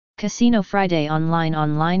Casino Friday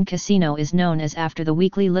Online casino is known as after the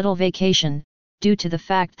weekly little vacation, due to the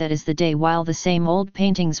fact that is the day while the same old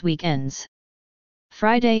paintings week ends.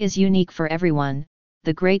 Friday is unique for everyone.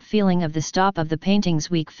 The great feeling of the stop of the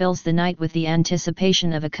paintings week fills the night with the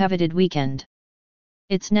anticipation of a coveted weekend.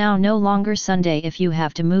 It's now no longer Sunday if you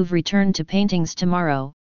have to move return to paintings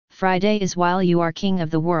tomorrow. Friday is while you are king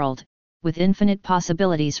of the world, with infinite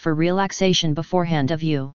possibilities for relaxation beforehand of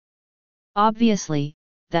you. Obviously,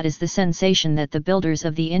 that is the sensation that the builders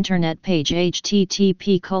of the internet page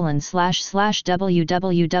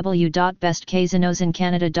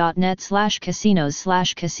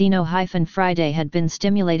http://www.bestcasinosInCanada.net/casinos/casino-Friday had been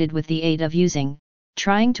stimulated with the aid of using,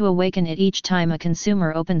 trying to awaken it each time a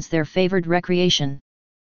consumer opens their favored recreation.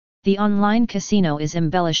 The online casino is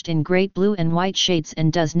embellished in great blue and white shades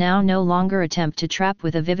and does now no longer attempt to trap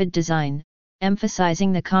with a vivid design,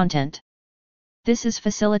 emphasizing the content. This is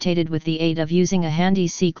facilitated with the aid of using a handy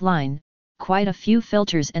seek line, quite a few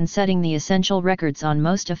filters and setting the essential records on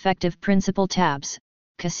most effective principal tabs,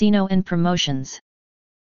 Casino and Promotions.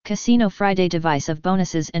 Casino Friday device of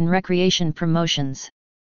bonuses and recreation promotions.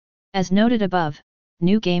 As noted above,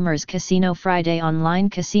 new gamers Casino Friday Online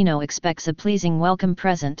Casino expects a pleasing welcome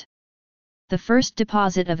present. The first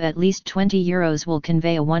deposit of at least €20 will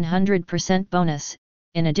convey a 100% bonus,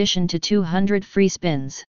 in addition to 200 free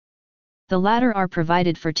spins. The latter are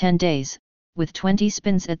provided for 10 days, with 20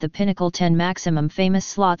 spins at the pinnacle 10 maximum famous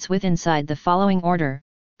slots with inside the following order: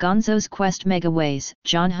 Gonzo's Quest Megaways,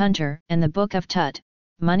 John Hunter and the Book of Tut,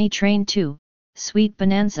 Money Train 2, Sweet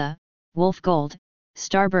Bonanza, Wolf Gold,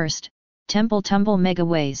 Starburst, Temple Tumble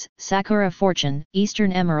Megaways, Sakura Fortune,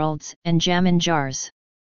 Eastern Emeralds and Jam in Jars.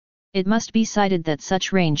 It must be cited that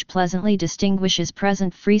such range pleasantly distinguishes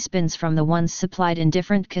present free spins from the ones supplied in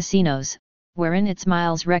different casinos, wherein it's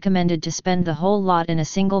miles recommended to spend the whole lot in a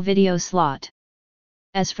single video slot.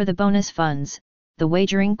 As for the bonus funds, the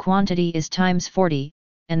wagering quantity is times 40,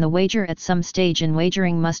 and the wager at some stage in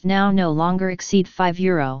wagering must now no longer exceed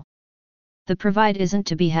 €5. The provide isn't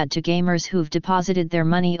to be had to gamers who've deposited their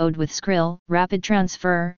money owed with Skrill, Rapid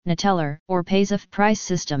Transfer, Neteller, or Paysafe price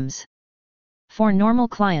systems. For normal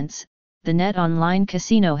clients, the Net Online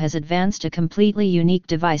Casino has advanced a completely unique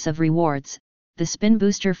device of rewards, the Spin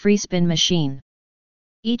Booster free spin machine.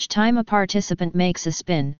 Each time a participant makes a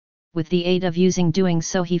spin, with the aid of doing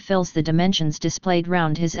so he fills the dimensions displayed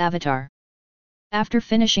round his avatar. After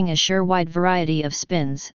finishing a sure-wide variety of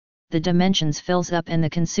spins, the dimensions fills up and the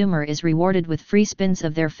consumer is rewarded with free spins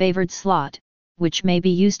of their favored slot, which may be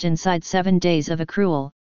used inside 7 days of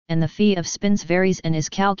accrual, and the fee of spins varies and is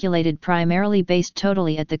calculated primarily based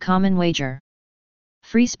totally at the common wager.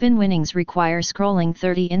 Free spin winnings require scrolling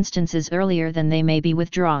 30 instances earlier than they may be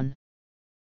withdrawn.